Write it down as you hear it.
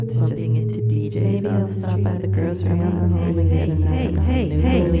maybe I'll stop by the grocery on the home and get another.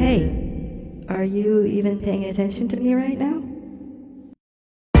 Hey. Are you even paying attention to me right now?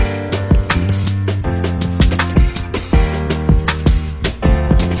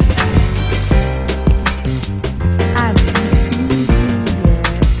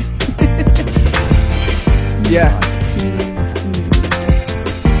 Yeah.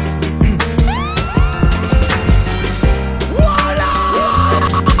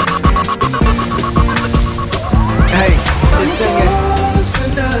 Hey, let's sing it.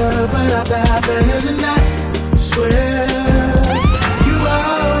 Swear you were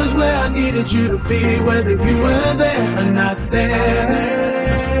always where I needed you to be, whether you were there or not there.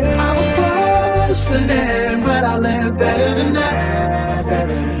 I was close to them, but I left better than that. If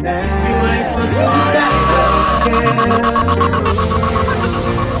you ain't fucking that,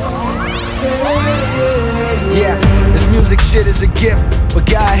 Yeah, this music shit is a gift, but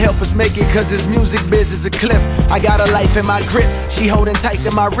God help us make it, cause this music biz is a cliff. I got a life in my grip, she holding tight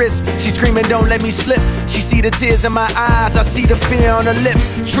to my wrist. She screaming, don't let me slip. She see the tears in my eyes, I see the fear on her lips.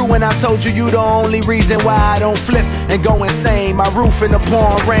 True when I told you the only reason why I don't flip and go insane. My roof in the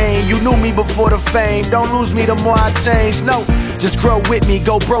pouring rain, you knew me before the fame. Don't lose me the more I change, no, just grow with me.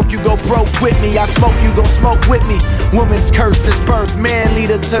 Go broke, you go broke with me. I smoke, you go smoke with me. Woman's curse is birth, man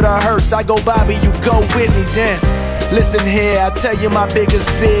leader to the hearse. I go Bobby, you go with me, damn. Listen here, I tell you my biggest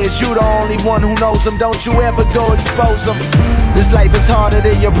fears. You the only one who knows them, don't you ever go expose them. This life is harder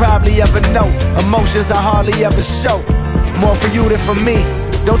than you probably ever know. Emotions I hardly ever show, more for you than for me.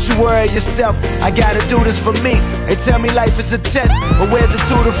 Don't you worry yourself, I gotta do this for me. They tell me life is a test, but where's the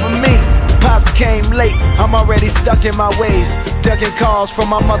tutor for me? Pops came late, I'm already stuck in my ways. Ducking calls from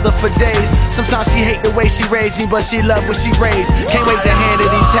my mother for days. Sometimes she hate the way she raised me, but she love what she raised. Can't wait to hand her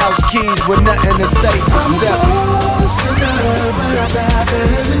these house keys with nothing to say except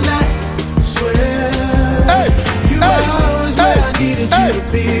hey, you were always where I needed you to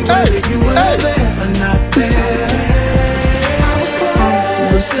be, whether you were there or not there. I was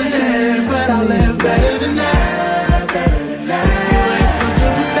close to them, but I left better than that. If you ain't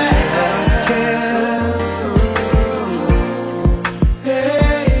fucking with that, I don't care.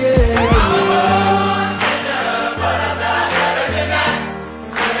 Hey, yeah.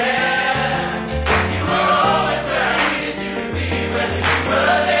 You were always where I needed you to be, whether you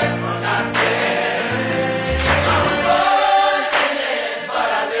were there or not there. I was close to them, but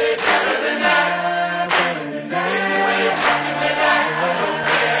I lived better than that. If you ain't fucking with that, I don't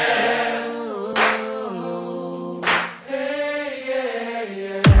care. Hey,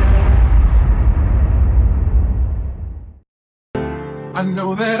 yeah. I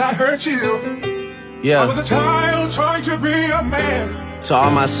know that I hurt you. I was a child trying to be a man. To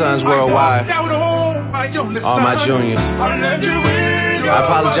all my sons worldwide, all my juniors, I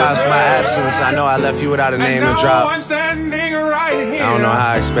apologize for my absence. I know I left you without a name to drop. I don't know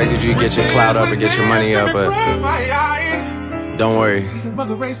how I expected you to get your clout up or get your money up, but don't worry,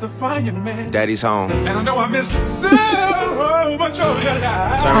 Daddy's home. And I know I miss so much of your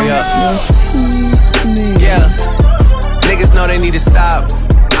life. Turn me up. Yeah, niggas know they need to stop.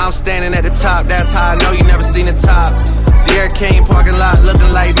 I'm standing at the top, that's how I know you never seen the top. Sierra Kane parking lot,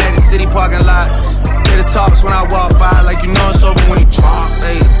 looking like Magic City parking lot. Hear the talks when I walk by, like you know it's over when you drop.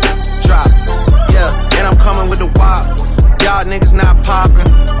 Hey, drop, yeah, and I'm coming with the wop. Y'all niggas not popping.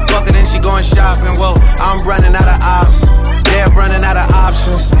 Fuck it and she going shopping. Whoa, I'm running out of ops. They're running out of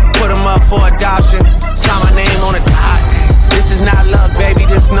options. Put them up for adoption. Sign my name on the dot. This is not luck, baby,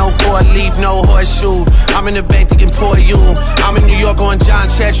 this no four-leaf, no horseshoe. I'm in the bank thinking poor you. I'm in New York on John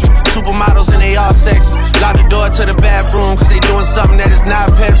Chetry. Supermodels and they all sexy. Lock the door to the bathroom, cause they doing something that is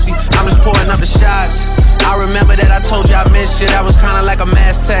not Pepsi. I'm just pouring up the shots. I remember that I told you I missed you, that was kinda like a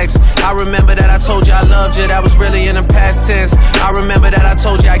mass text. I remember that I told you I loved you, that was really in the past tense. I remember that I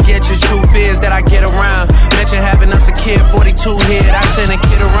told you I get you, truth is that I get around. Mention having us a kid, 42 head, I send a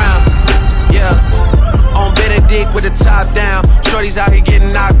kid around. Yeah. On Benedict with the top down. Shorties out here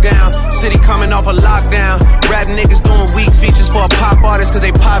getting knocked down. City coming off a lockdown. Rap niggas doing weak features for a pop artist cause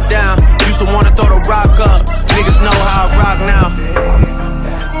they pop down. Used to wanna throw the rock up. Niggas know how I rock now.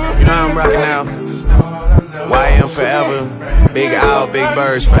 You know how I'm rocking now. YM forever. Big Owl, Big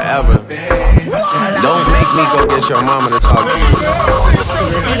Birds forever. Don't make me go get your mama to talk to you.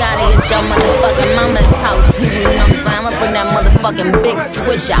 Cause if you gotta get your motherfucking mama to talk to you, you know what I'm saying? I'ma bring that motherfucking big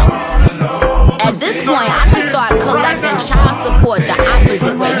switch out. At this point, I'ma start collecting child support the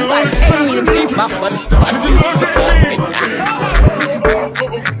opposite way. You gotta pay me to be my motherfucking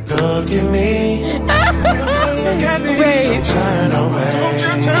Look at me. Wait. Turn away.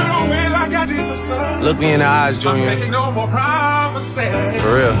 Look me in the eyes, Junior. No more promises.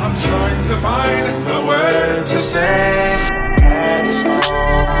 For real. I'm trying to find the word to say. Daddy's home.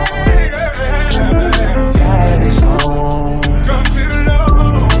 Daddy's home. Come to the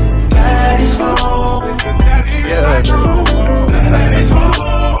Lord. Daddy's home. Yeah. Daddy's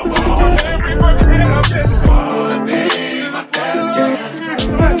home. Every word I've been wanna be my daddy.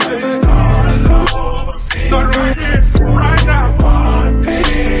 Start right here, right now. My own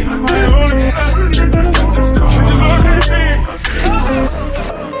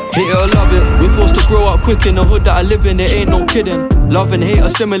Hate it or love it, we're forced to grow up quick in the hood that I live in, there ain't no kidding. Love and hate a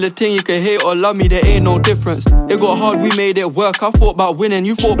similar thing, you can hate or love me, there ain't no difference. It got hard, we made it work, I thought about winning,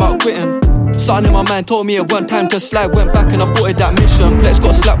 you thought about quitting. Something in my mind told me it wasn't time to slide, went back and aborted that mission. Flex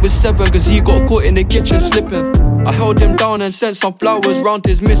got slapped with 7 cause he got caught in the kitchen slipping. I held him down and sent some flowers round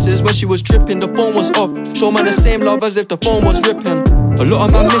his missus when she was tripping, the phone was up. Show man the same love as if the phone was ripping. A lot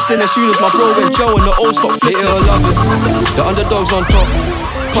of man missing as soon as my bro went Joe and the old stopped flicking. Hate it or love it, the underdogs on top.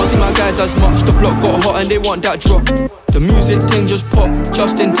 Can't see my guys as much, the block got hot and they want that drop. The music thing just pop,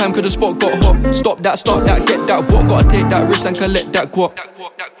 just in time cause the spot got hot. Stop that, start that, get that what, gotta take that risk and collect that guap.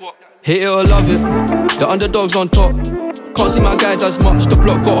 Hate it or love it, the underdogs on top. Can't see my guys as much, the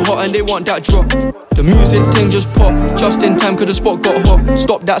block got hot and they want that drop. The music thing just pop, just in time cause the spot got hot.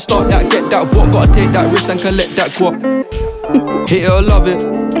 Stop that, start that, get that what, gotta take that risk and collect that guap. Hate it or love it.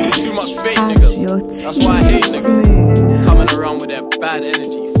 Too much fake niggas, that's why I hate niggas. Coming around with that bad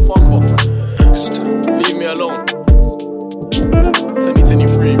energy, fuck off. Leave me alone.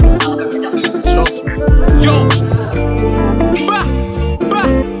 2023, man. Trust me. Yo! Bah! Bah!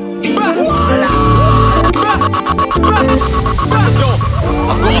 Bah! Yo!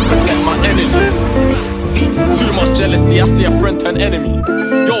 I gotta protect my energy. Too much jealousy, I see a friend turn enemy.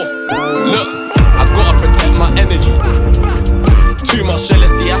 Yo! Look, I gotta protect my energy. Too much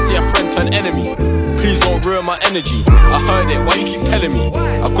jealousy, I see a friend turn enemy. Please don't ruin my energy. I heard it, why you keep telling me?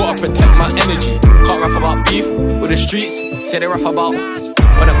 I gotta protect my energy. Can't rap about beef with the streets, say they rap about.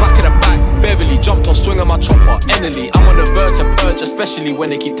 On the back of the back, Beverly jumped off swinging my chopper. Enemy, I'm on the verge to purge, especially when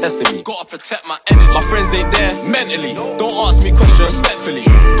they keep testing me. Gotta protect my energy. My friends ain't there mentally. Don't ask me questions respectfully,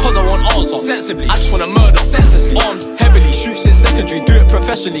 cause I want answer sensibly. I just wanna murder senselessly. Armed heavily, shoot since secondary, do it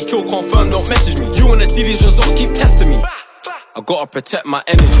professionally. Kill confirm, don't message me. You wanna see these results, keep testing me. I gotta protect my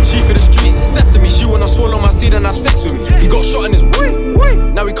energy. Chief of the streets, sesame. She wanna swallow my seed and have sex with me. He got shot in his way.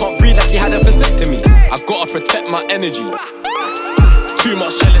 Now he can't breathe like he had a vasectomy. I gotta protect my energy. Too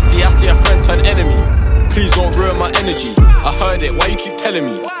much jealousy, I see a friend turn enemy. Please don't ruin my energy. I heard it, why you keep telling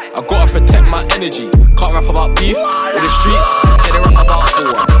me? I gotta protect my energy. Can't rap about beef with the streets, say they rap about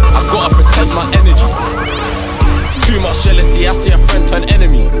war. I gotta protect my energy. Too much jealousy, I see a friend turn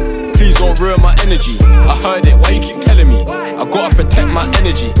enemy. Please don't ruin my energy. I heard it, why you keep telling me? I gotta protect my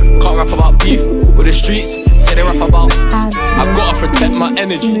energy. Can't rap about beef with the streets, say they rap about. I gotta protect my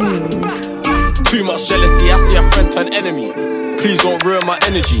energy. Too much jealousy, I see a friend turn enemy. Please don't ruin my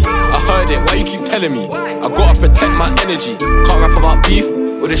energy. I heard it, why you keep telling me? I gotta protect my energy. Can't rap about beef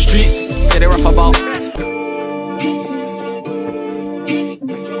with the streets, say they rap about.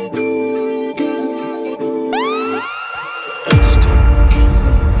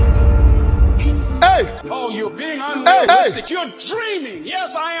 Oh, you're being unrealistic. You're dreaming.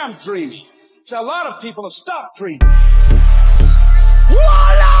 Yes, I am dreaming. So a lot of people have stopped dreaming.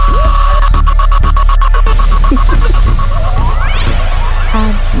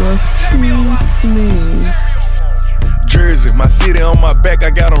 Abs, you're too smooth. Jersey, my city on my back, I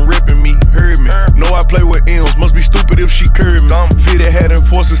got them ripping me, heard me. Know I play with M's, must be stupid if she curved me. Fitted hat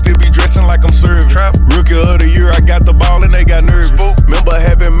enforcer, still be dressing like I'm serving. Rookie of the year, I got the ball and they got nervous. Remember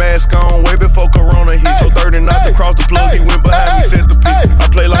having mask on way before Corona hit. So 30 not to cross the plug, he went behind me, set the pick. I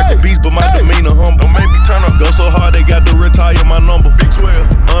play like a beast, but my demeanor humble. Don't make me turn up. Go so hard, they got to retire my number. Big 12,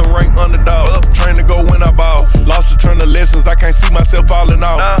 unranked underdog, train to go when I ball. Losses turn to lessons, I can't see myself falling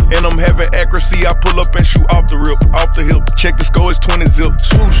off. And I'm having accuracy, I pull up and shoot off the rip, off the hip. Check the score, it's 20 zip.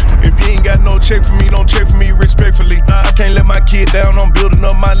 Swoosh. If you ain't got no check for me, don't check for me respectfully. I can't let my kid down, I'm building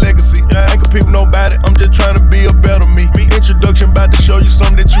up my legacy. I ain't compete with nobody, I'm just trying to be a better me. Introduction about to show you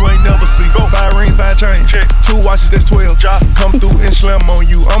something that you ain't never see. 5 rings, 5 chains, 2 watches, that's 12. Come through and slam on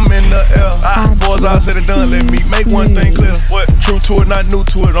you, I'm in the air. Before it's all said and done, let me make one thing clear. True to it, not new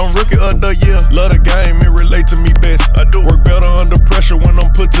to it, I'm rookie of the year. Love the game, it relate to me best. I do work better under pressure when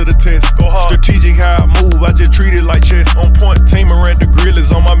I'm put to the test. Strategic how I move, I just treat it like chess. On point, team around the grill is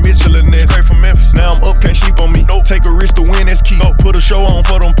on my Michelin nest. Straight from Memphis. Now I'm up, can't sheep on me. Take a risk to win, that's key. Put a show on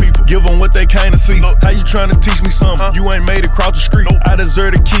for them people, give them what they kinda see. How you trying to teach me something. You ain't made it cross the street. I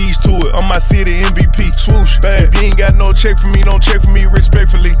deserve the keys to it. I'm my city MVP. Swoosh, bad. If you ain't got no check for me, don't check for me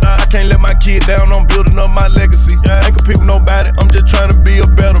respectfully. I can't let my kid down, I'm building up my legacy. Ain't compete with nobody, I'm just trying to be a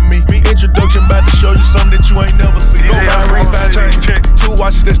better me. Introduction about to show you something that you ain't never seen. Go buy ring, 5 chain, check. 2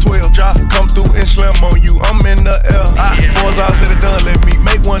 watches, that's 12. Come through and slam on you, I'm in the air. Boys all said it done, let me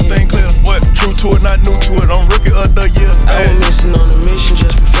make one thing clear. What? True to it, not new to it, I'm rookie of the year. I was missing on the mission,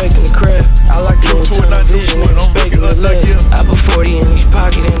 just perfecting the craft. I like the internal vision, ain't expecting the last. I put 40 in each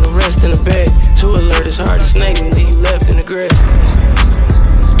pocket and the rest in the bag. Too alert, it's hard to snake me, leave you left in the grass.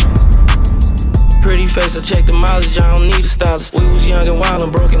 Pretty face, I checked the mileage, I don't need a stylist. We was young and wild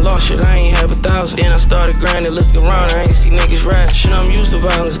and broken, lost shit, I ain't have 1,000. Then I started grinding, looked around, I ain't see niggas riding. Shit, I'm used to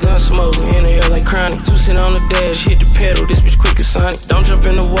violence, gun smoke, we in the air like chronic. 2 cent on the dash, hit the pedal, this bitch quick as Sonic. Don't jump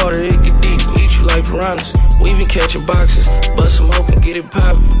in the water, it get deep, eat you like piranhas. We been catching boxes, bust them open, get it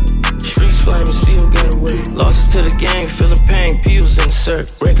poppin'. Streets flaming, still get away. Losses to the gang, feeling pain, pills in the circ.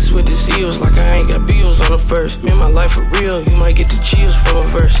 Reckless with the seals, like I ain't got bills on the first. Me and my life for real, you might get the chills from a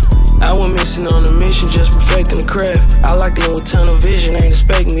verse. I went missing on the mission, just perfecting the craft. I locked in with tunnel vision, ain't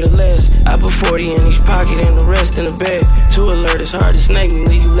expecting me to last. I put 40 in each pocket and the rest in the bag. Too alert, it's hard to snake me,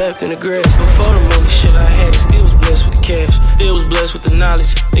 leave you left in the grass. Before the money shit I had, it still was blessed with the cash. Still was blessed with the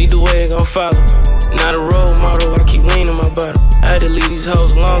knowledge, lead the way they gon' follow. Not a role model, I keep leaning my bottle. I had to leave these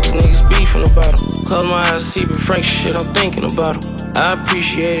hoes alone, cause niggas beefing about them. Close my eyes, see but frank shit, I'm thinking about them. I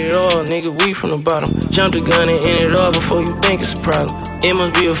appreciate it all, nigga, we from the bottom. Jump the gun and end it all before you think it's a problem. It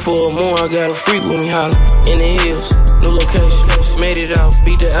must be a full moon, I got a freak with me hollering. In the hills, new location, made it out,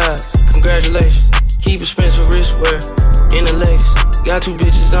 beat the odds, congratulations. Keep expensive wristwear, in the latest. Got 2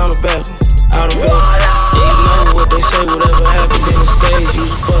 bitches on the balcony, out of bed. Yeah, you know what they say, whatever happened in the stage. You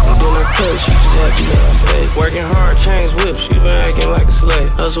was fucking, then I cut, she just happy that I stayed. Working hard, chains whips, she been acting like a slave.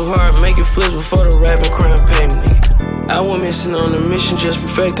 Hustle hard, make it flips before the rap and crime pay me, nigga. I went missing on the mission, just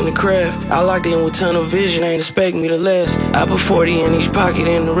perfecting the craft. I locked in with tunnel vision, ain't expecting me to last. I put 40 in each pocket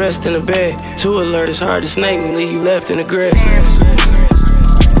and the rest in the bag. Too alert, it's hard to snake me, leave you left in the grass.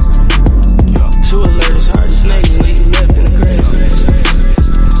 Too alert, it's hard to snake me, leave you left in the grass.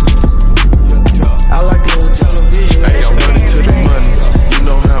 I locked in with tunnel vision. Hey, I'm running to the money, you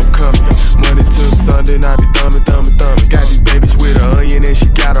know how I'm coming. Money till Sunday, I be thumbing. Got these babies with her onion and she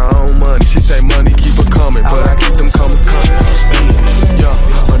got her own money. She say money keep her coming, but I keep them commas coming. Yeah,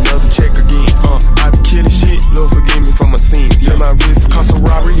 another check again. I be killing shit, Lord forgive me for my sins. Yeah, my wrist cost a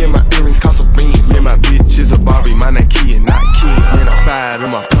robbery and my earrings cost a bean. Yeah, my bitch is a Barbie, my name Key and not King. When I fired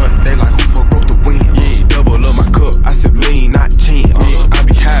in my punt, they like who for broke the wind. Yeah, double up my cup, I sip lean, not gin. Yeah, I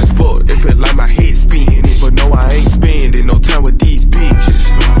be high as fuck, they feel like my head spinning. But no, I ain't spending no time with these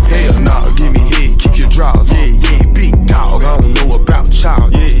bitches. Hell nah, give me head, kick your drawers. Yeah, big dog, I don't know about y'all.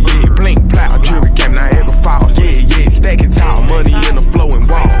 Yeah, blink, plow, jury game, not ever falls. Yeah, stack it tall, money in the flowing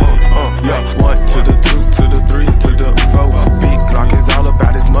wall. Yeah, 1 to the 2 to the 3 to the 4. Big Glock is all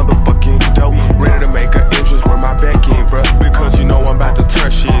about his motherfucking dope. Ready to make an interest where my back in, bruh, because you know I'm about to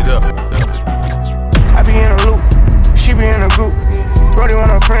turn shit up. I be in a loop, she be in a group. Brody want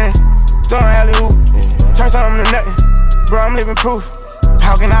a friend, throwing alley-oop. Turn something to nothing, bro, I'm living proof.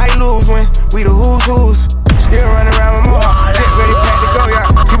 How can I lose when we the who's? Still running around with more. Jet ready, pack to go, y'all.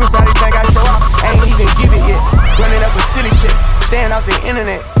 People probably think I show off, I ain't even give it yet. Running up with silly shit, staying off the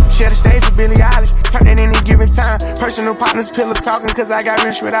internet. Share the stage with Billie Eilish, turn it any given time. Personal partners, pillow talking, cause I got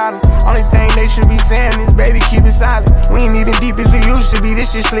rich without them. Only thing they should be saying is, baby, keep it silent. We ain't even deep as we used to be,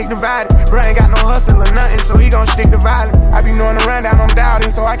 this shit slick divided. Bro ain't got no hustle or nothing, so he gon' stick to violence. I be knowing the rundown, I'm doubting,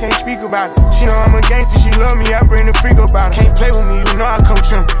 so I can't speak about it. She know I'm a gangster, she love me, I bring the freak about it. Can't play with me, you know I come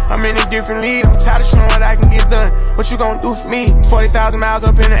trim. I'm in a different league, I'm tired of showing what I can get done. What you gon' do for me? 40,000 miles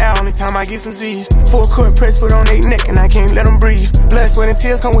up in the air, only time I get some Z's. Full court press foot on their neck, and I can't let them breathe. Blood, sweat, and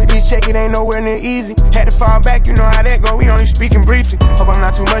tears come with this check, it ain't nowhere near easy. Had to fall back, you know how that go, we only speaking briefly. Hope I'm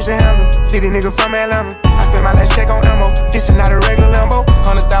not too much to handle. City nigga from Atlanta, I spent my last check on ammo. This is not a regular Lambo.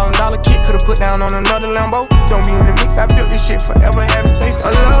 $100,000 kit, could've put down on another Lambo. Don't be in the mix, I built this shit forever, have to say so.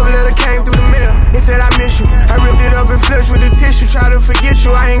 A love letter came through the mail, it said I miss you. I ripped it up and flushed with the tissue, try to forget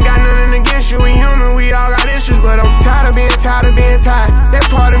you. I ain't got nothing against you, we human, we all got issues. But I'm tired of being tired. That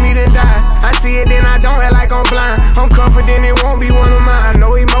part of me done died. I see it, then I don't act like I'm blind. I'm confident it won't be one of mine. I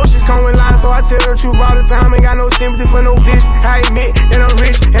know emotions come with lines, so I tell the truth all the time. Ain't got no sympathy for no bitch. I admit that I'm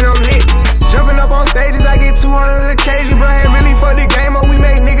rich and I'm lit. Jumping up on stages, I get 200 occasions. But ain't really for the game up, we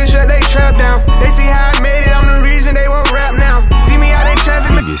make niggas shut they trap down. They see how I made it, I'm the reason they won't rap now. See me out in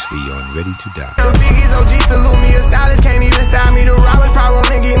traffic. Previously on Ready to Die. Biggie's OG salute me, a stylist can't even style me. The robbers probably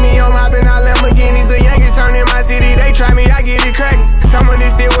wanna get me on mopping out Lamborghinis. The Yankees turn in my city, they try me, I get it cracking. Some of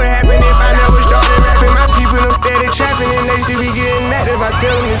this still would happen if I never started rapping. My people them steady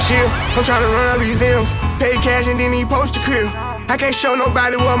I'm tryna run up these M's, pay cash and then he post a crib. I can't show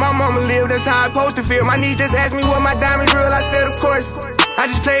nobody where my mama live, that's how I supposed to feel. My niece just asked me what my diamonds real, I said of course. I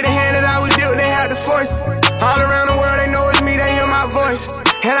just played the hand that I was dealt, they had the force. All around the world they know it's me, they hear my voice.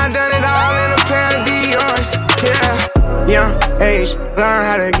 And I done it all in a pair of Dior's, yeah. Young age, learn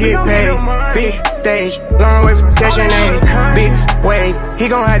how to get paid. Big stage, long way from session A. Big wave, he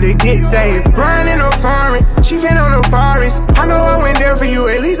gon' have to get saved. Running no foreign, she been on the forest. I know I went there for you,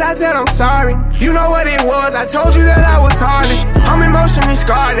 at least I said I'm sorry. You know what it was, I told you that I was heartless. I'm emotionally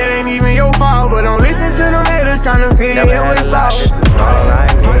scarred, that ain't even your fault. But don't listen to them haters tryna figure it was all. This is all I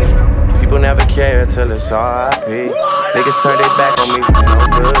need. People never care till it's R.I.P. Niggas turn their back on me for no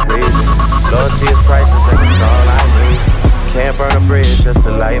good reason. Loyalty is priceless and it's all I need. Can't burn a bridge just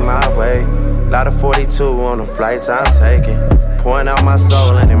to light my way. Lot of 42 on the flights I'm taking. Pouring out my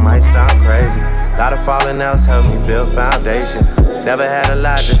soul and it might sound crazy. Lot of falling outs help me build foundation. Never had a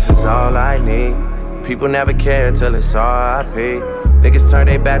lot, this is all I need. People never care till it's R.I.P. Niggas turn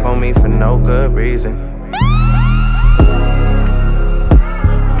their back on me for no good reason.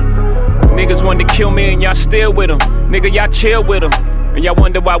 Niggas want to kill me and y'all still with them. Nigga, y'all chill with them. And y'all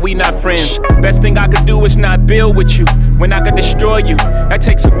wonder why we not friends. Best thing I could do is not build with you when I could destroy you. That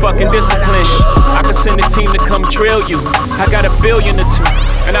takes some fucking discipline. I could send a team to come drill you. I got $1 billion or 2,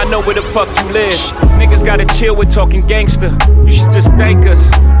 and I know where the fuck you live. Niggas gotta chill with talking gangster. You should just thank us.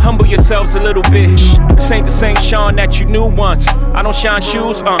 Humble yourselves a little bit. This ain't the same Sean that you knew once. I don't shine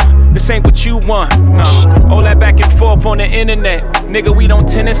shoes, this ain't what you want. No, all that back and forth on the internet. Nigga, we don't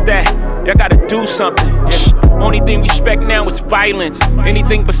tennis that. Y'all gotta do something, yeah. Only thing we respect now is violence.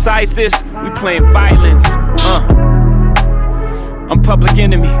 Anything besides this, we playing violence. I'm public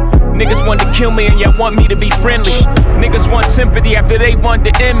enemy. Niggas want to kill me and yet want me to be friendly. Niggas want sympathy after they want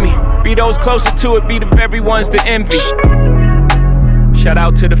to end me. Be those closest to it, be the very ones to envy. Shout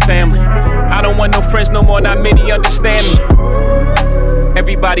out to the family. I don't want no friends no more, not many understand me.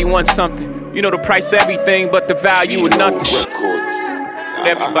 Everybody wants something. You know the price of everything, but the value of nothing.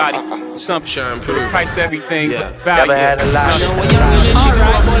 Everybody, something. The price of everything, value. Never had a lot.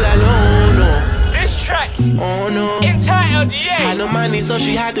 This track, entitled Yeah. Had no money, so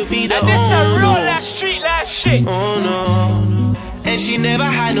she had to feed her. And this a real last street last shit. Oh no. And she never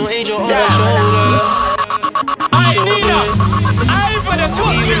had no angel on her shoulder. I ain't gonna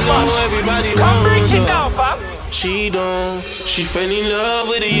talk too much. Come break it down, fam. She don't. She fell in love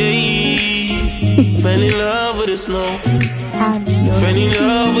with the yeah. Fell in love with the snow. Fell in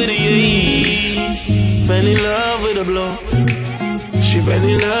love with the yeah. Fell in love with the blow. She fell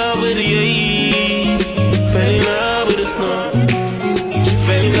in love with the yeah. Fell in love with the snow. She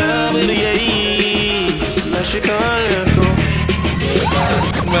fell in love with the yeah. Now she can't let go.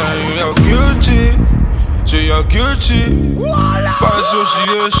 Man, you're guilty. Say you're guilty. By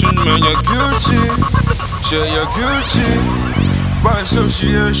association, man, you're guilty. Say you're guilty. By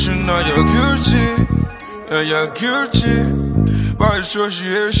association, now you're guilty. Yeah, you're guilty. By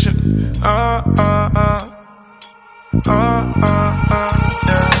association. Yeah.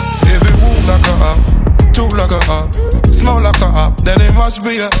 If it move like a up, talk like a up, smell like a up, then it must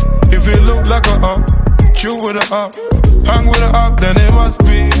be a. If it look like a up, chill with a up, hang with a up, then it must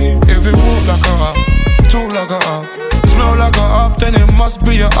be. If it move like a up, talk like a up, smell like a up, then it must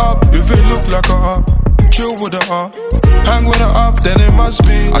be a up. If it look like a up, chill with a up, hang with a up, then it must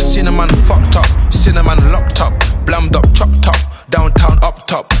be. I seen a man fucked up, seen a man locked up, blammed up, chopped up, downtown up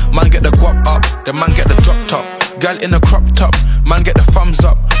top. Man get the guap up, the man get the drop top. Gal in a crop top, man get the thumbs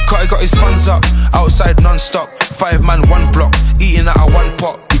up. Cutty got his funds up, outside non-stop. 5 man, 1 block, eating out of 1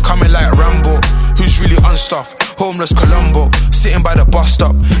 pot. You coming like Rambo, who's really unstuffed? Homeless Colombo, sitting by the bus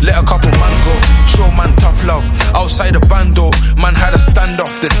stop. Let a couple man go, show man tough love. Outside the bando, man had a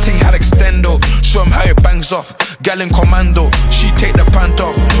standoff. The thing had extendo, show him how it bangs off. Gal in commando, she take the pant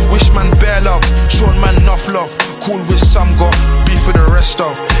off. Wish man bare love, show man enough love. Cool with some, got beef for the rest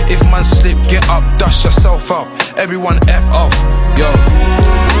of. If man slip, get up, dust yourself up. Everyone F off, yo.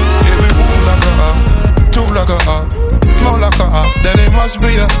 If it move like a up, talk like a up, smell like a up, then it must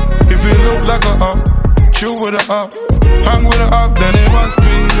be a. If it look like a up, chill with a up, hang with a up, then it must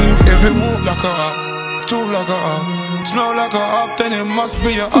be. If it move like a up, talk like a up, smell like a up, then it must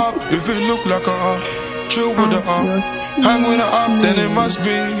be a up. If it look like a up, chill with a up, hang with a up, then it must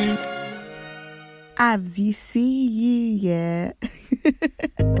be. Abs, you see you, yeah.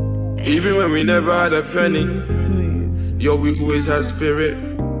 Even when we never had a penny, yo, we always had spirit.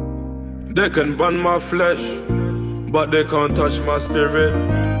 They can burn my flesh, but they can't touch my spirit.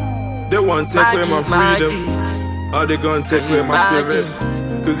 They want to take away my freedom, how they gonna take away my spirit?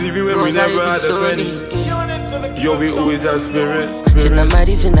 Cause even when we never had a penny, Yo, we always have spirit. Shit, now my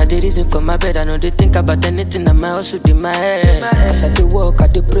reason, I the reason for my bed. I know they think about anything, I might also do my head. As I do walk, I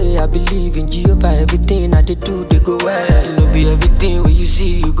do pray, I believe in Jehovah. Everything I do, they go well. You know, be everything when you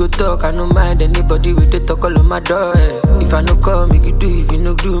see, you go talk. I don't mind anybody with the talk all on my door. If I no call, make you do. If you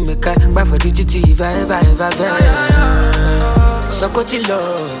no do, make I buy for the TT. If I ever vex. So go to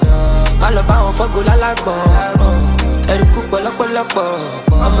love. My love, I won't forgo la la bon. Eruku pọ̀lọpọ̀lọpọ̀,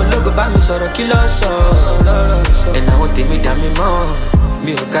 ọmọ ológo bá mi sọ̀rọ̀ kí ló sọ. Ẹ̀nà àwọn tèmi dá mi mọ̀,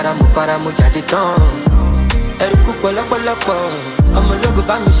 mi ò kára mo para mo jáde tán. Eruku pọ̀lọpọ̀lọpọ̀, ọmọ ológo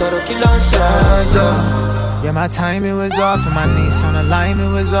bá mi sọ̀rọ̀ kí ló sọ. Yeah, my timing was off and my knees on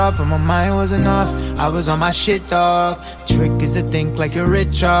alignment was off, but my mind wasn't off. I was on my shit, dog. Trick is to think like you're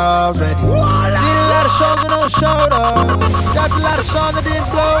rich already. Did a lot of shows and no showed up. Dropped a lot of songs that didn't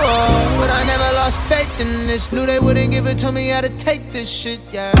blow up, but I never lost faith in this. Knew they wouldn't give it to me, had to take this shit,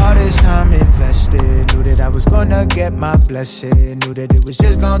 yeah. All this time invested, knew that I was gonna get my blessing. Knew that it was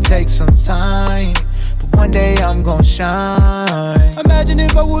just gonna take some time, but one day I'm gonna shine. Imagine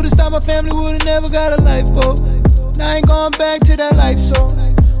if I would've stopped, my family would've never got a lifeboat. Now I ain't going back to that life, so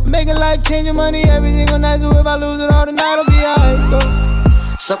I'm making life changing money every single night. So if I lose it all tonight, I'll be alright, though.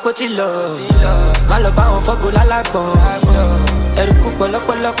 Sọ́kò tí lọ, má lọ bá wọn fọ́gò lálágbọ̀n. Eruku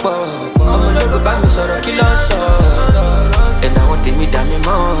pọ̀lọpọ̀lọpọ̀, ọmọ ológo bá mi sọ̀rọ̀ kí ló sọ. Ẹ̀nà àwọn tèmi dá mi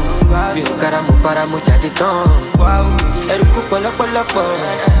mọ̀, mi ò kára mo para mo jáde tán. Eruku pọ̀lọpọ̀lọpọ̀,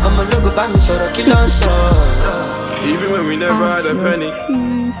 ọmọ ológo bá mi sọ̀rọ̀ kí ló sọ. Even when we never had a penny,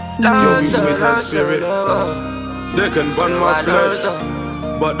 yo, we always had spirit. They can burn my flesh,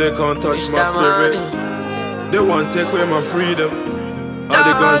 but they can't touch my spirit. They won't take away my freedom, or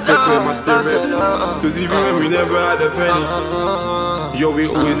they can't take away my spirit. Cause even when we never had a penny, yo, we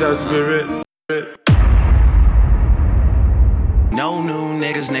always had spirit. No new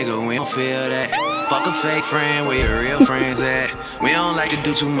niggas, nigga, we don't feel that. Fuck a fake friend, where your real friends at? We don't like to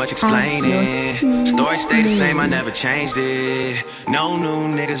do too much explaining. Story stay the same, I never changed it. No new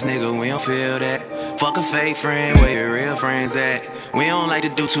niggas, nigga, we don't feel that. Fuck a fake friend, where your real friends at? We don't like to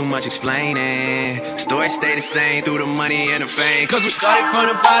do too much explaining. Story stay the same through the money and the fame. Cause we started from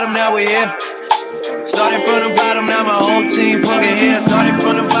the bottom, now we're here. Started from the bottom, now my whole team fucking here. Started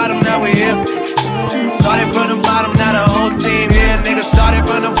from the bottom, now we're here. Started from the bottom, now the whole team here. Nigga, started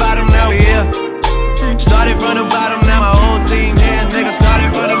from the bottom, now we here. Started from the bottom, now my whole team here. Nigga, started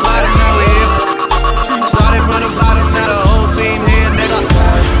from the bottom, now we here. Started from the bottom, now the whole team here. Nigga,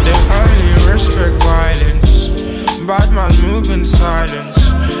 they only respect violence. Bad man move in silence.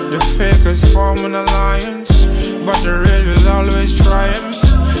 The fakers form an alliance, but the real will always triumph.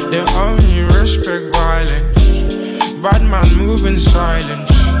 They only respect violence. Bad man move in silence.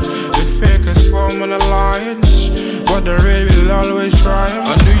 The fakers form an alliance, but the real will always triumph.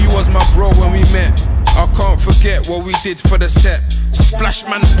 I knew you was my bro when we met. I can't forget what we did for the set. Splash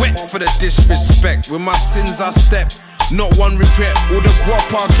man wet for the disrespect. With my sins I step, not one regret. All the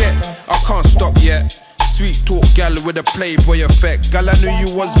guap I get, I can't stop yet. Sweet talk gal with a playboy effect. Gal, I knew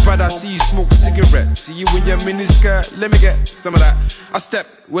you was bad, I see you smoke cigarettes. See you in your miniskirt, let me get some of that. I step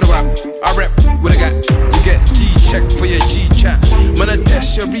with a rap, I rep with a gat. You get G-check for your G-chat. Man, I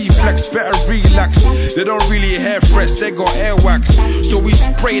test your reflex, better relax. They don't really hair fresh, they got air wax. So we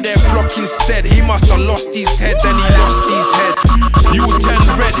spray their block instead. He must have lost his head, then he lost his head. You turn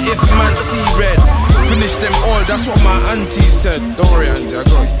red if man see red. Finish them all, that's what my auntie said. Don't worry auntie, I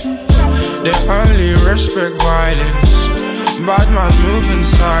got you. They only respect violence. Bad man move in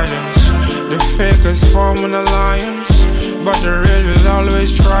silence. The fakers form an alliance, but the real will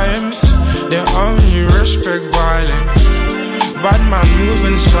always triumph. They only respect violence. Bad man move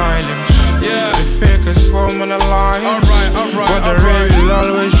in silence. Yeah. The fakers form an alliance, but the real will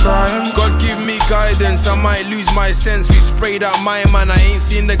always triumph. God give me guidance, I might lose my sense. We sprayed out my man, I ain't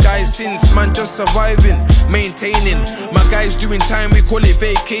seen the guy since. Man just surviving, maintaining. My guy's doing time, we call it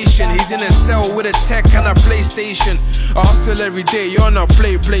vacation. He's in a cell with a tech and a PlayStation. I hustle every day, you're not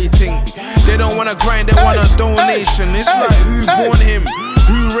play thing. They don't wanna grind, they want a donation. It's like who born him?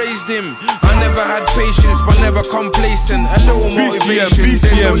 Who raised him? I never had patience, but never complacent. A little motivation,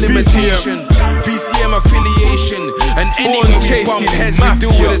 there's no limitation. BCM affiliation, and anywhere we bump heads, we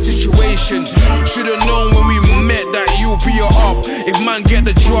deal with a situation. Should've known when we met that you'll be a up. If man get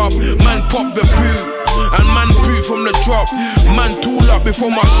the drop, man pop the boot, and man boot from the drop. Man tool up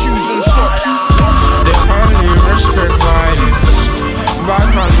before my shoes and socks. They only respect violence. Bad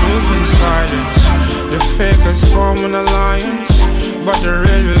man move in silence. The fakers form an alliance, but the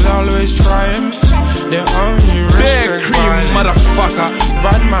real will always triumph. They only respect violence. Motherfucker.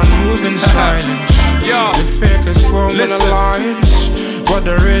 Bad man move in silence. Yo, the fakers form an alliance, but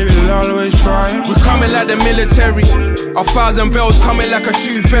the rain will always try. We coming like the military, 1,000 bells coming like a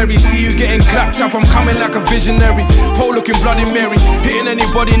tooth fairy. See you getting clapped up, I'm coming like a visionary. Pole looking Bloody Mary, hitting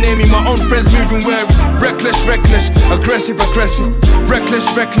anybody near me. My own friends moving wary. Reckless, reckless, aggressive, aggressive. Reckless,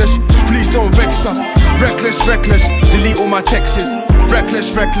 reckless, please don't vex us. Reckless, reckless, delete all my texts.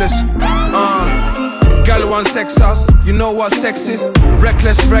 Reckless, reckless, gal want sex us, you know what sex is.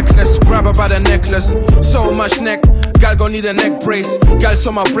 Reckless, reckless, grab her by the necklace. So much neck, gal gon' need a neck brace. Gal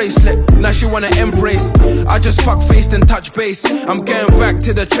saw my bracelet, now she wanna embrace. I just fuck face then touch base. I'm getting back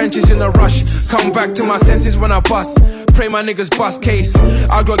to the trenches in a rush. Come back to my senses when I bust. Pray my niggas bust case.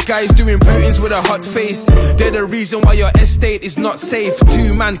 I got guys doing bootings with a hot face. They're the reason why your estate is not safe.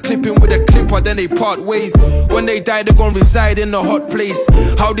 2 man clipping with a clipper, then they part ways. When they die, they gon' reside in a hot place.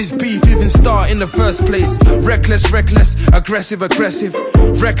 How this beef even start in the first place? Reckless, reckless, aggressive, aggressive.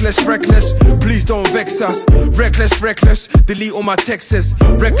 Reckless, reckless, please don't vex us. Reckless, reckless, delete all my texts.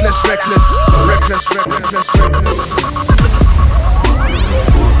 Reckless, reckless, reckless, reckless, reckless.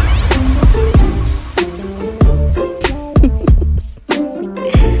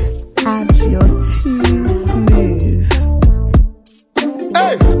 Abs, you're too smooth.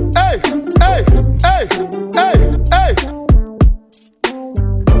 Hey, hey, hey, hey, hey, hey.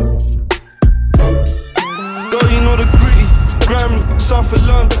 Girl, you know the gritty, grimy, South of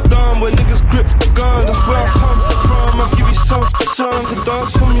London, where niggas grip the gun. That's where I come from. I'll give you some to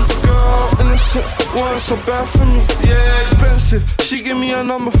dance for me, girl. Innocent, one so bad for me. Yeah, expensive. She give me a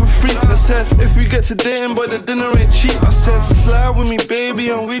number for free. I said, if we get to dating, boy, the dinner ain't cheap. I said, slide with me, baby,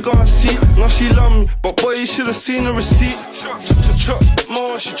 and we gonna see. Now she love me, but boy, you should've seen the receipt. Chop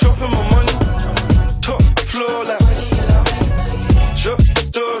more, she chopping my money. Top floor like. Shut the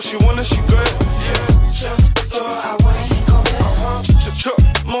door, she wanna, she got it. Shut the door, I want it. Chop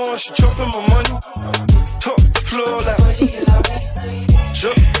more, she chopping my money. Top floor like.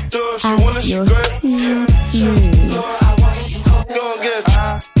 Shut the door, she wanna, she got it. Don't get it.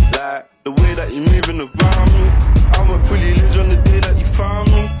 Like the way that you moving around me. I'ma fully live on the day that you found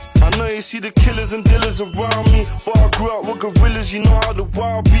me. I know you see the killers and dealers around me, but I grew up with gorillas, you know how the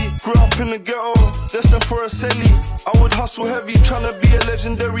wild be. Grew up in the ghetto, destined for a celly. I would hustle heavy, tryna be a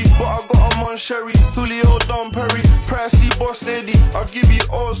legendary, but I got a man Sherry, Julio, Don Perry, Pricey, boss lady. I'll give you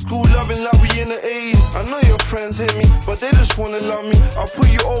old school loving like we in the 80s. I know your friends hate me, but they just wanna love me. I'll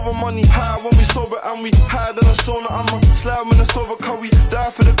put you over money, high when we sober and we higher than a sauna. I'ma slide in the silver car, we die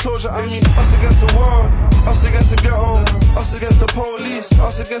for the closure. I mean, us against the world, us against the ghetto, us against the police,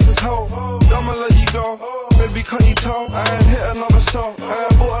 us against this hoe. I'ma let you go, baby, can't you tell? I ain't hit another song, I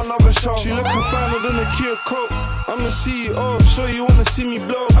ain't bought another show. She looking finer than a Kia Coke. I'm the CEO, sure you wanna see me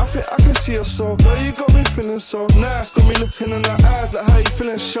blow. I think I can see her soul, girl, you got me feeling so nice. Got me looking in the eyes like how you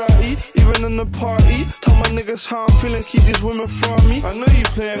feeling shy. Even in the party, tell my niggas how I'm feeling, keep these women from me. I know you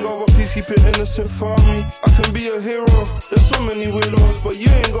playing God, but please keep it innocent for me. I can be a hero, there's so many widows, but you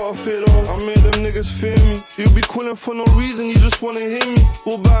ain't gotta fear those. I made them niggas fear me. You be calling for no reason, you just wanna hear me.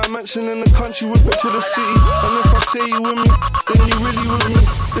 We'll buy a mansion in the country, whip it to the city. And if I say you with me, then you really with me.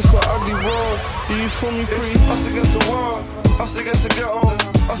 It's an ugly world, you feel me pretty? Us against the world, us against the ghetto,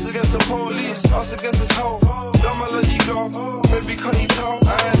 us against the police, us against this hoe. I'ma let you go, baby, can't you tell? I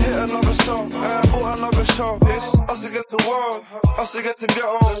ain't hit another song, I ain't bought another show. It's us against the world, us against the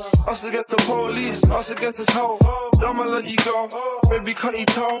ghetto, us against the police, us against this hoe. I'ma let you go, baby, can't you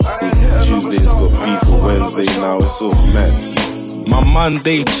tell? I ain't hit another song. Tuesdays got people, Wednesday now it's all mad. My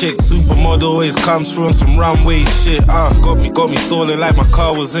Monday chick, supermodel, always comes through on some runway shit. Got me stalling like my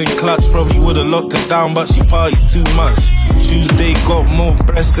car was in clutch. Probably would've locked it down, but she parties too much. Tuesday got more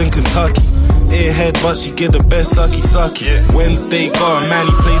breasts than Kentucky. Airhead, but she get the best sucky. Wednesday got a man,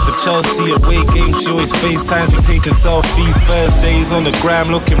 he plays for Chelsea. Away game, she always FaceTimes, we taking selfies. Thursdays on the gram,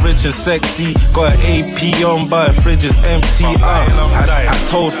 looking rich and sexy. Got an AP on, but her fridge is empty. I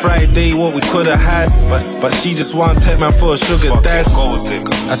told Friday what we could've had, but she just want take man for a sugar dad.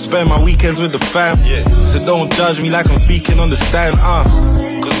 I spend my weekends with the fam, so don't judge me like I'm speaking on the stand.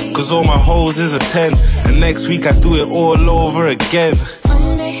 Cause all my hoes is a 10, and next week I do it all over again.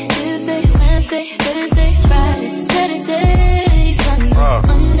 Monday, Tuesday, Wednesday, Thursday, Friday, Saturday, Sunday.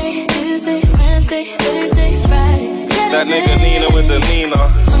 Monday, Tuesday, Wednesday, Thursday, Friday, It's that nigga Nina with the Nina.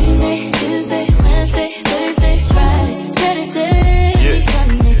 Monday, Tuesday, Wednesday, Thursday, Friday, Saturday,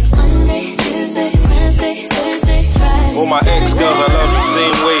 Sunday. Monday, Tuesday, Wednesday, Thursday, Friday. All my ex-girls, I love the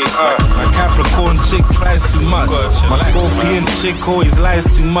same way. My Capricorn chick tries too much. My Scorpion chick always lies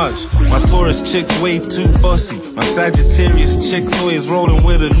too much. My Taurus chick's way too bossy. My Sagittarius chick's always rolling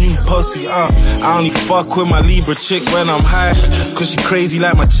with a new pussy. I only fuck with my Libra chick when I'm high, cause she crazy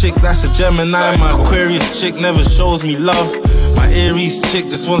like my chick, that's a Gemini. My Aquarius chick never shows me love. My Aries chick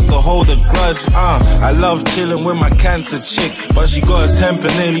just wants to hold a grudge. I love chilling with my Cancer chick, but she got a temper,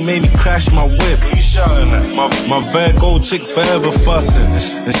 nearly made me crash my whip. What you shouting at? My Virgo chick's forever fussing,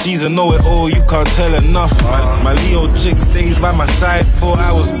 and she's a know-it-all, you can't tell her nothing. My Leo chick stays by my side. Thought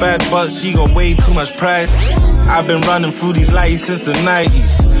I was bad, but she got way too much pride. I've been running through these lights since the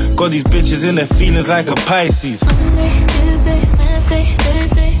 90s. Got these bitches in their feelings like a Pisces. Monday, Tuesday, Wednesday,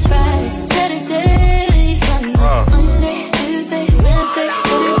 Thursday, Friday, Saturday, Sunday. Monday, Tuesday, Wednesday,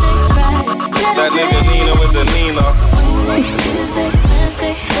 Thursday, Friday. It's that nigga Nina with the Nina. Monday, Tuesday,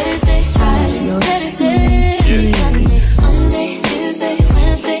 Wednesday, Thursday, Friday, Saturday, Sunday. Monday, Tuesday,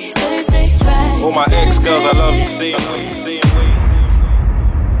 Wednesday, Thursday, Friday. All my ex-girls, I love you, see.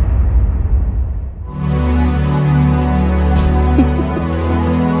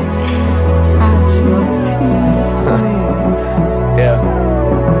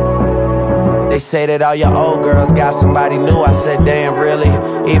 They say that all your old girls got somebody new. I said, damn, really?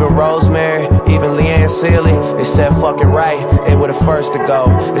 Even Rosemary, even Leanne Sealy. They said, fucking right, they were the first to go.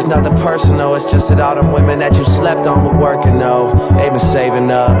 It's nothing personal, it's just that all them women that you slept on were working, though. They been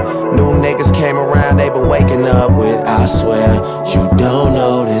saving up. New niggas came around, they been waking up with, I swear, you don't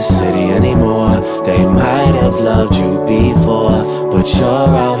know this city anymore. They might have loved you before, but you're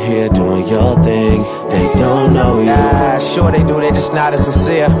out here doing your thing. They don't know you. Nah, sure they do, they just not as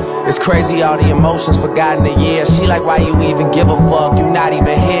sincere. It's crazy all the emotions forgotten a year. She like, why you even give a fuck? You not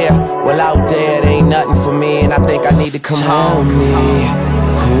even here. Well, out there it ain't nothing for me, and I think I need to come home. Tell me,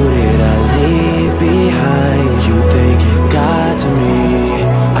 who did I leave behind? You think it got to me?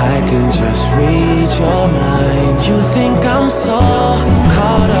 I can just read your mind. You think I'm so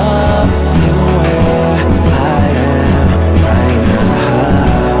caught up in where I am right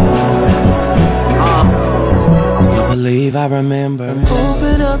now. But believe I remember.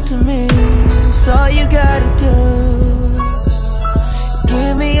 Open up to me, that's all you gotta do.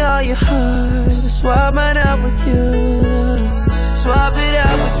 Give me all your heart, swap mine out with you. Swap it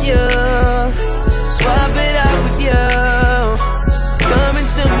out with you. Swap it out with you. Come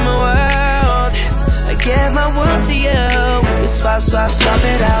into my world, I give my world to you. We can swap, swap, swap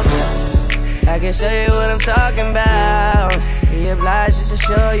it out. I can show you what I'm talking about. Be obliged to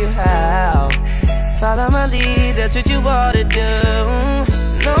show you how. Follow my lead, that's what you ought to do.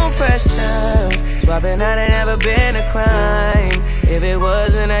 No pressure. Swapping out ain't never been a crime. If it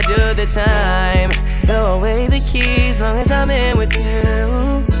wasn't, I'd do the time. Throw away the keys, long as I'm in with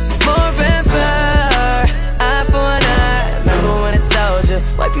you. Forever, eye for an eye. Remember when I told you,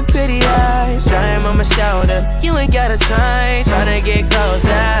 wipe your pretty eyes, dry 'em on my shoulder. You ain't gotta try to get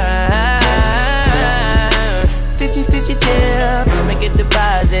closer. 50-50 deal, just make a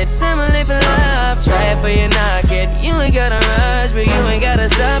deposit. Similar for love, try it for your knock it. You ain't gotta rush, but you ain't gotta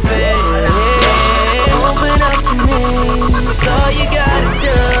stop it. Yeah. Open up to me, that's all you gotta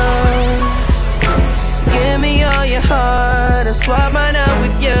do. Give me all your heart, I'll swap mine out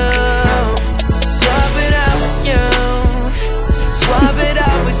with you. Swap it out with you. Swap it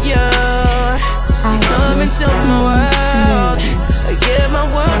out with you. Come into my world, I give my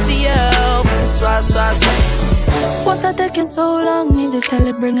world to you. Swap, swap, swap. What I taking so long? Need to tell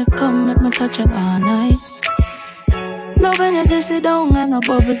it, bring it, come, make me touch it all night. Love when you just sit down and I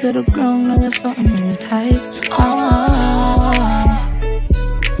bubble to the ground. Now you're something really tight.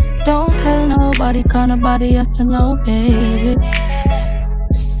 Don't tell nobody, cause nobody has to know, baby.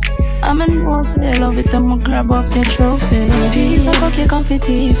 I'm in one, say I love it, I'ma grab up your trophy. Piece of fuck, you comfy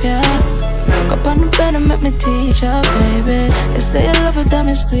teeth, yeah. Walk up on the bed and make me teach ya, baby. You say you love it, tell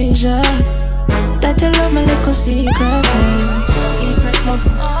me squeeze ya. That you love my little secret, baby. Secret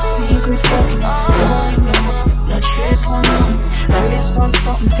loving, secret fucking. No trace for none. Race want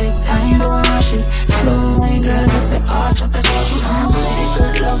something, take time, don't rush it. Slow wine, girl, if it arch up, it's fucking on.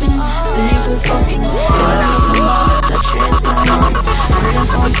 Secret loving, secret fucking. No trace for none.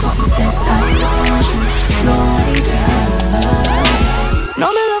 Race want something, take time, don't rush it. Slow wine, girl. No,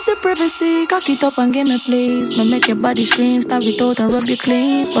 me love the privacy, cock it up and give me please. Me make your body scream, stab it out and rub you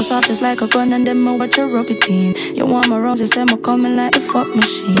clean. Bust off just like a gun and then me watch your rocket team. You want my rounds, you say me coming like the fuck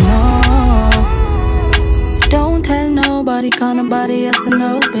machine. No, don't tell nobody, cause nobody has to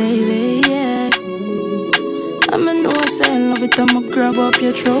know, baby, yeah. I'm in no say love it, I'ma grab up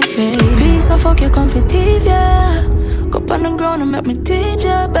your trophy. Piece of fuck, you comfy teeth, yeah. Go up on the ground and make me teach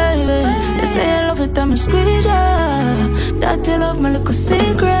ya, baby. You say I love it, I'ma squeeze ya. That you love my little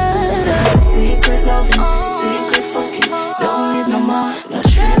secret. Secret loving, secret fucking. Don't leave no more, no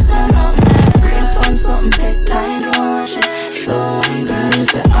trace, no nothing. Grace on something, take time, don't rush it. Slow wine, girl,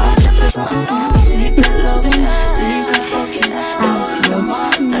 if it arch up, it's something new. Secret loving, secret fucking. Don't leave no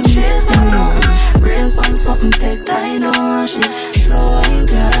more, no trace, no nothing. Grace on something, take time, don't rush it.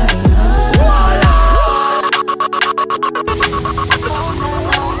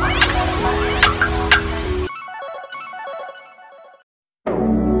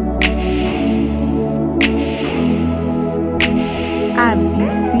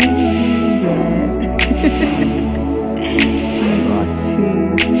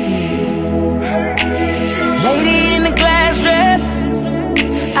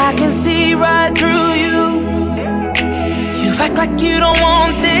 you don't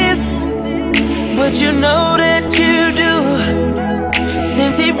want this, but you know that you do.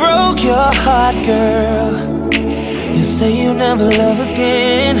 Since he broke your heart, girl, you say you'll never love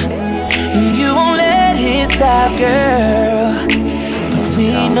again, and you won't let it stop, girl. But we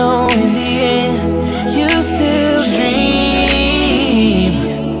know in the end, you still dream.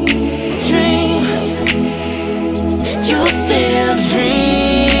 You still dream.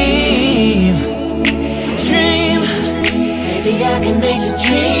 Maybe I can make your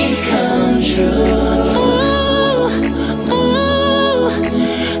dreams come true.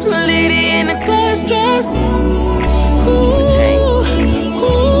 Lady in a glass dress.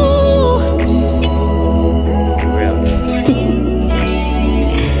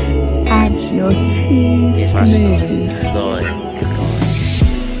 Abs, you're too smooth.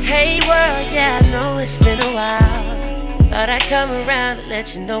 Hey world, yeah, I know it's been a while. Thought I'd come around and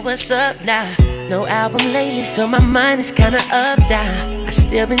let you know what's up now. No album lately, so my mind is kinda up down. I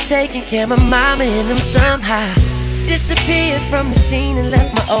still been taking care of my mama and them somehow. Disappeared from the scene and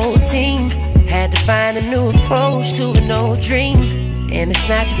left my old team. Had to find a new approach to an old dream. And it's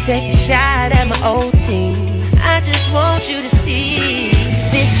not to take a shot at my old team. I just want you to see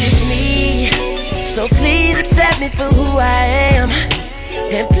this is me. So please accept me for who I am,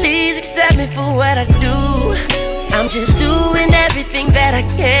 and please accept me for what I do. I'm just doing everything that I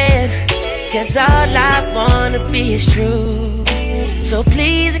can, 'cause all I wanna be is true. So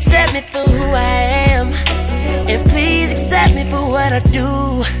please accept me for who I am, and please accept me for what I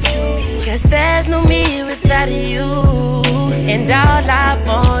do. 'Cause there's no me without you, and all I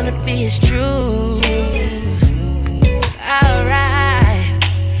wanna be is true. Alright,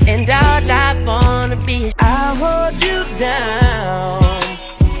 and all I wanna be is I'll hold you down.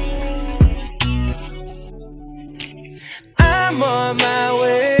 I'm on my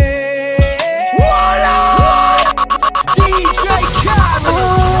way. DJ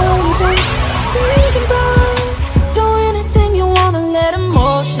Khaled. Thinking about do anything you wanna, let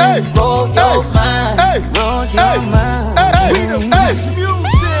emotion roll your mind, roll your mind.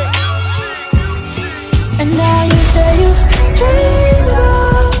 And now you say you dream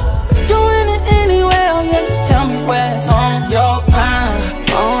about doing it anywhere. Oh yeah, just tell me where it's on your mind,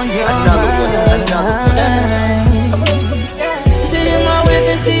 on your mind. Sit in my whip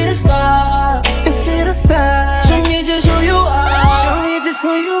and see the stars, and see the stars. Show me just who you are, show me just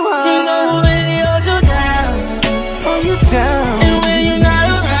who you are. You know who really holds you down, hold you down. And when you're not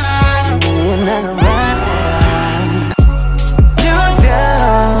around, you're not around, you're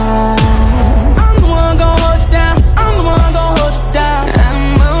down. I'm the one gon' hold you down, I'm the one gon' hold you down.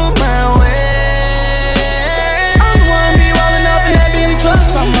 I'm on my way. I'm the one be rolling up in that Billy truck,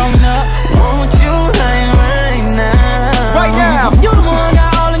 so I'm rolling up. Want you right now, right now. You the one got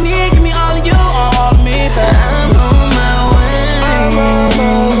all I need, give me all of you, all of me, but I'm on my way.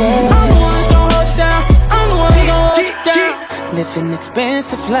 I'm the one that's gon' hold you down, I'm the one gon' hold you down. Living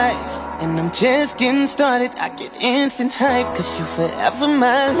expensive life, and I'm just getting started. I get instant hype, 'cause you forever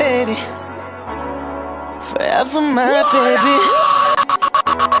my lady, forever my baby.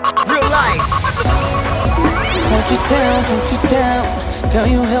 Real life. Hold you down, girl,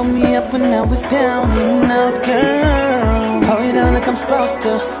 you held me up when I was down and out, girl. Hold you down like I'm supposed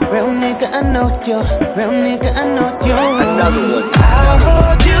to. Real nigga, I know you. Real nigga, I know you. Another one. I'll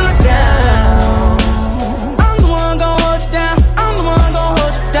hold you down. I'm the one gon' hold you down, I'm the one gon'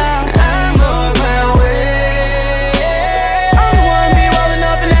 hold you down. I'm on my way. I'm the one be rolling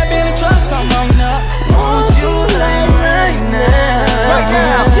up in that Billy truck, so I'm rolling up. Want you like right now, right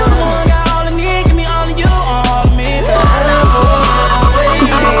now. You the one got all I need, give me all of you, all of me, but I'm on my way.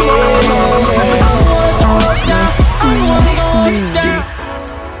 I'm the one that's gon' hold you down, I'm the one gon' hold you down.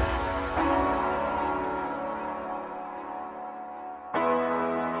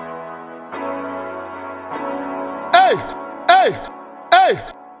 Hey, hey, hey,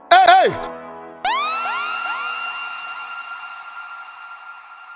 hey, hey.